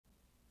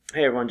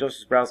Hey everyone,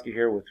 Joseph Zbrowski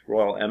here with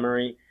Royal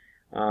Emery.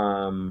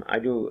 I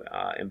do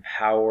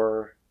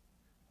Empower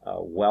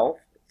Wealth.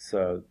 It's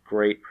a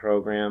great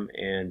program,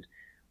 and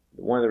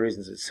one of the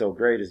reasons it's so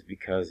great is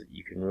because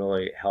you can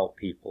really help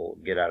people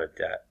get out of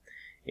debt.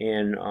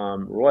 And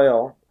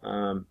Royal, I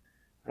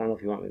don't know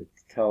if you want me to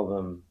tell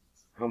them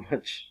how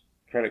much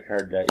credit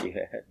card debt you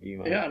had. You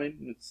might. Yeah, I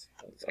mean it's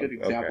a good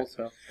example. Okay.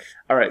 So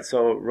All right.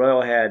 So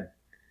Royal had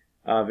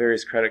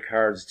various credit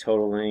cards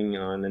totaling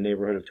in the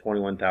neighborhood of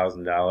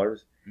 $21,000,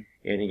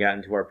 and he got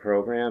into our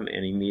program,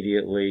 and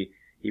immediately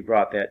he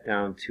brought that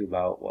down to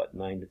about what,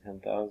 9 to 10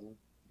 thousand,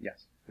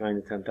 yes.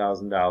 $9 to 10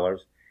 thousand,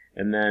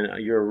 and then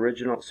your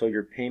original, so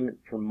your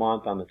payment per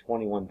month on the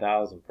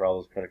 21,000 for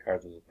all those credit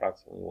cards was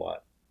approximately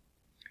what?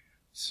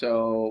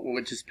 So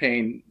we're just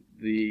paying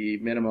the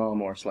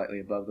minimum or slightly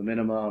above the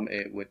minimum.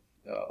 It would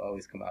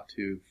always come out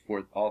to,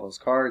 for all those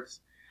cards,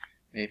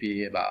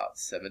 maybe about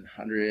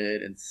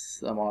 700 and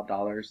some odd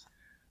dollars.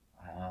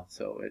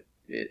 So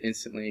it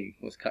instantly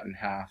was cut in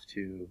half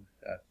to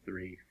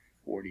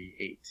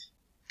 348.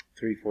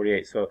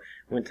 348. So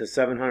went to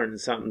 700 and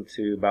something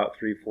to about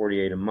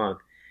 348 a month.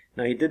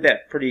 Now he did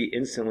that pretty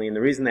instantly, and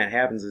the reason that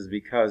happens is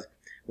because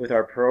with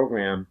our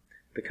program,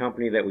 the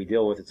company that we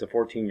deal with, it's a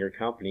 14-year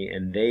company,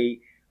 and they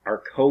are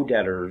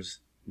co-debtors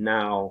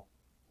now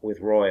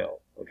with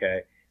Royal.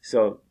 Okay,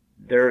 so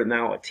they're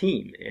now a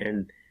team,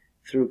 and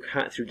through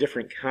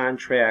different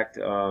contract,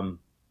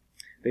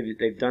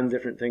 they've done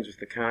different things with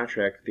the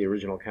contract. The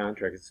original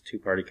contract, it's a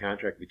two-party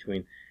contract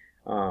between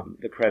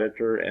the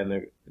creditor and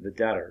the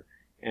debtor,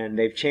 and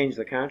they've changed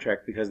the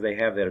contract because they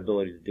have that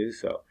ability to do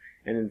so.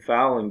 And in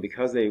filing,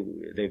 because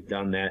they've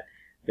done that,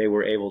 they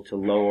were able to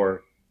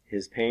lower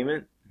his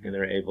payment, and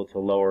they're able to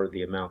lower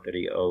the amount that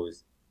he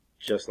owes,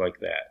 just like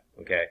that.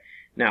 Okay.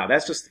 Now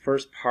that's just the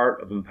first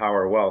part of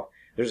Empower Wealth.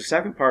 There's a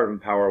second part of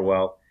Empower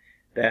Wealth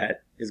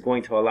that is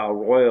going to allow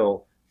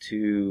Royal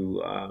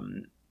to,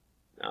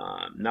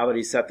 now that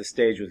he's set the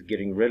stage with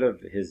getting rid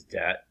of his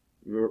debt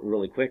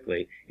really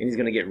quickly, and he's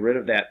going to get rid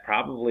of that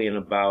probably in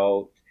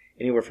about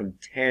anywhere from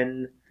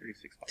 10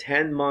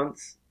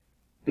 months.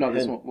 No,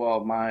 this one,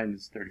 well, mine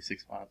is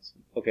 36 months.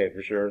 Okay,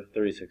 for sure,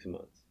 36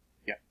 months.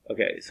 Yeah.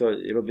 Okay, so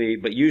it'll be,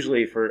 but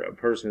usually for a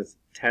person it's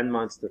 10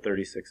 months to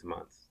 36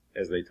 months,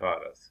 as they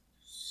taught us.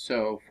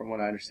 So from what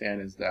I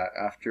understand is that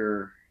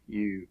after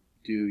you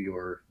do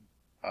your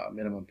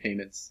minimum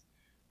payments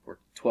for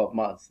 12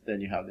 months, then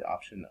you have the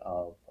option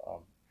of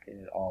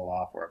paying it all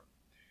off, or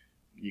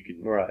you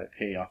can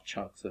pay off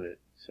chunks of it.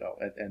 So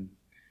and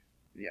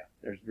yeah,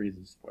 there's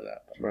reasons for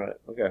that. Right.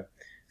 Okay.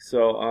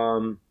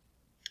 So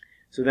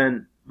so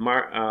then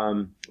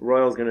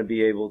Royal's going to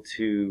be able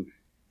to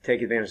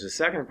take advantage of the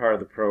second part of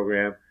the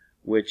program,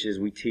 which is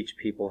we teach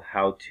people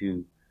how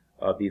to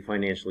be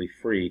financially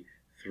free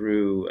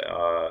through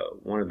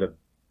one of the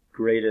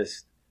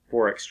greatest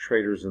Forex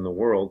traders in the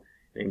world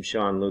named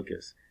Sean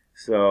Lucas.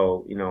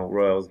 So,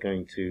 Royal's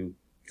going to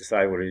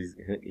decide what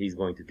he's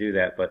going to do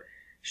that, but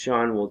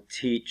Sean will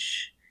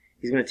teach,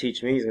 he's going to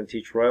teach me, he's going to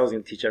teach Royal, he's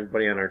going to teach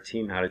everybody on our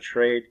team how to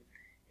trade,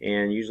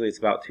 and usually it's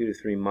about 2 to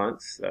 3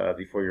 months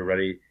before you're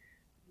ready,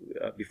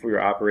 before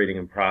you're operating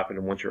in profit.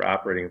 And once you're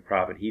operating in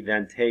profit, he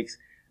then takes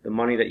the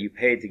money that you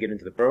paid to get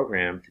into the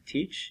program to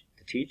teach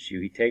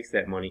you. He takes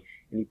that money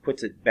and he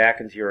puts it back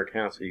into your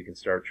account so you can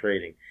start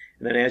trading.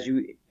 And then as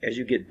you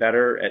get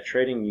better at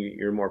trading,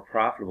 you're more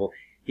profitable.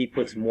 He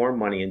puts more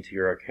money into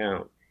your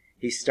account.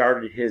 He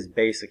started his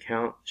base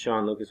account,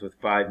 Sean Lucas, with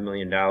 $5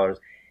 million.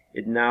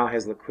 It now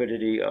has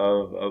liquidity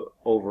of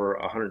over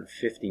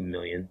 $150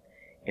 million,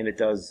 and it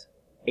does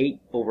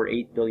over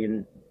 $8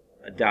 billion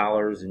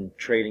in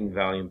trading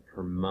volume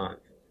per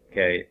month.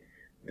 Okay,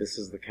 this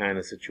is the kind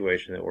of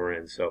situation that we're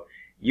in. So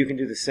you can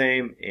do the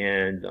same,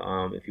 and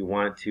if you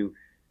want to,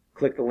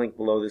 click the link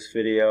below this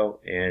video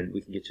and we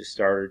can get you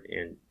started,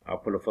 and I'll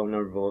put a phone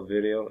number below the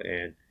video,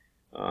 and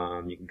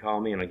you can call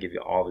me and I'll give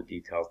you all the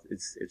details.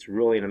 It's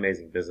really an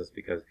amazing business,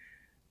 because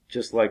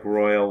just like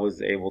Royal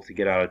was able to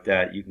get out of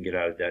debt, you can get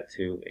out of debt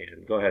too.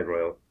 And go ahead,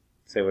 Royal,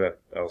 say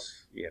what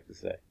else you have to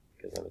say,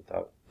 because I've been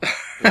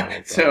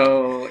talking.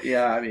 So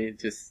yeah, I mean,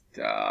 just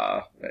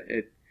the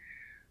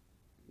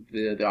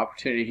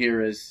opportunity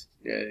here is,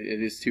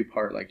 it is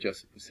two-part, like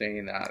Joseph was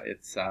saying. That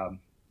it's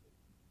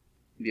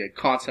the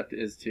concept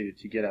is to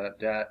get out of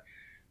debt,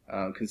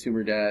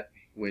 consumer debt,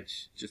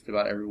 which just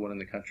about everyone in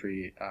the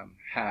country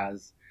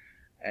has,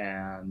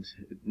 and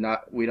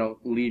we don't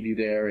leave you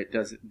there. It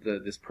doesn't.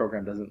 This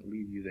program doesn't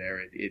leave you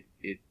there.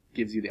 It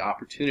gives you the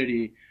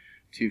opportunity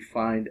to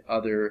find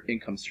other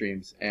income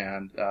streams,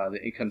 and the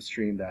income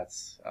stream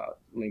that's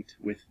linked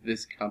with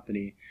this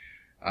company,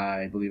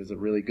 I believe, is a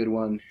really good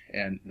one,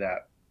 and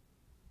that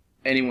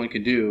anyone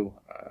can do.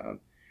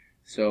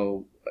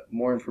 So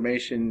more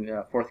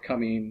information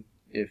forthcoming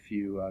if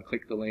you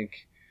click the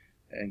link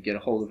and get a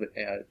hold of it,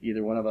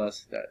 either one of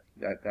us.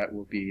 That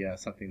will be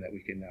something that we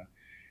can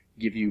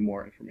give you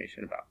more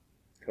information about.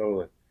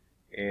 Totally.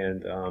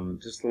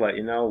 And just to let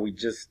you know, we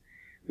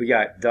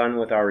got done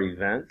with our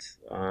event.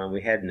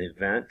 We had an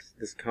event.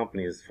 This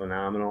company is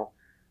phenomenal.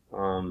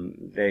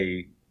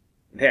 They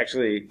They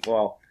actually,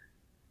 well,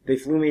 they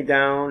flew me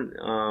down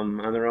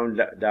on their own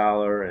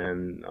dollar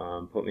and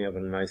put me up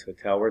in a nice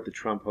hotel. We're at the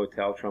Trump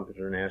Hotel, Trump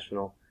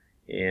International,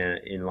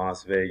 in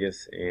Las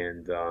Vegas,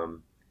 and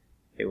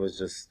it was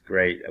just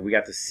great. We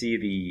got to see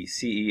the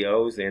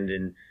CEOs, and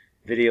in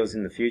videos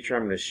in the future,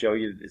 I'm going to show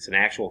you it's an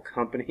actual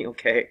company,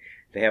 okay?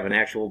 They have an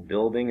actual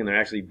building, and they're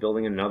actually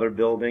building another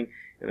building,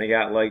 and they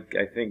got, like,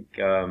 I think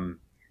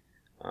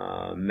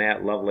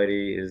Matt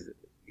Lovelady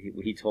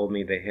he told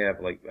me they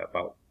have like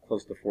about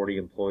close to 40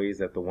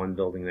 employees at the one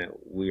building that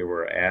we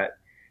were at.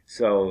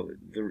 So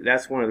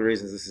that's one of the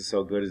reasons this is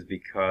so good, is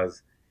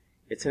because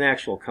it's an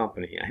actual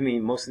company. I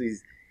mean, most of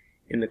these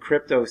in the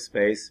crypto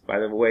space, by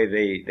the way,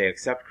 they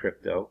accept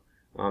crypto.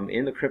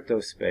 In the crypto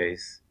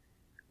space,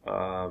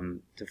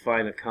 to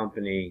find a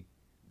company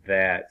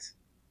that,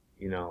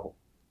 you know,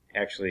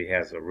 actually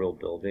has a real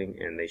building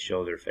and they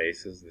show their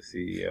faces, the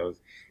CEOs,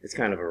 it's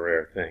kind of a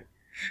rare thing.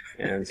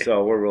 And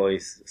so we're really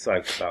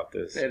psyched about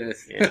this. It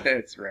is. Yeah.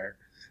 It's rare.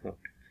 So,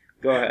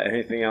 go ahead.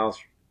 Anything else?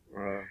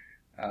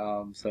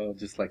 So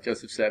just like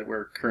Joseph said,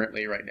 we're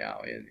currently right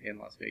now in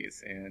Las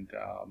Vegas, and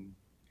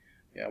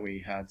yeah, we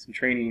had some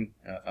training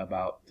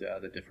about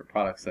the different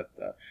products that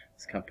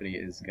this company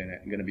is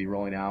gonna be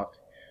rolling out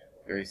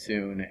very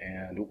soon,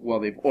 and well,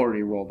 they've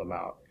already rolled them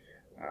out,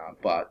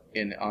 but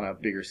on a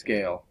bigger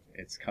scale,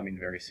 it's coming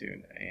very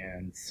soon,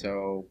 and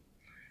so.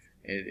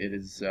 It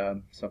is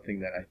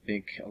something that I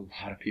think a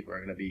lot of people are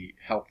going to be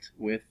helped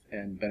with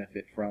and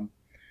benefit from.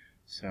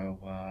 So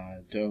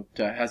don't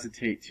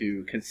hesitate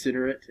to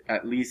consider it.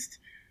 At least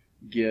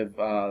give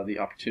the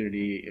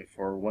opportunity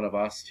for one of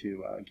us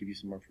to give you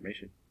some more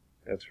information.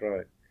 That's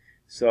right.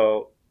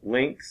 So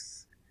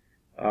links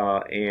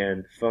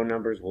and phone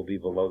numbers will be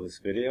below this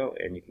video,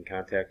 and you can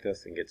contact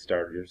us and get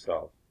started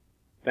yourself.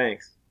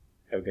 Thanks.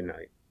 Have a good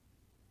night.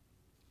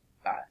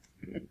 Bye.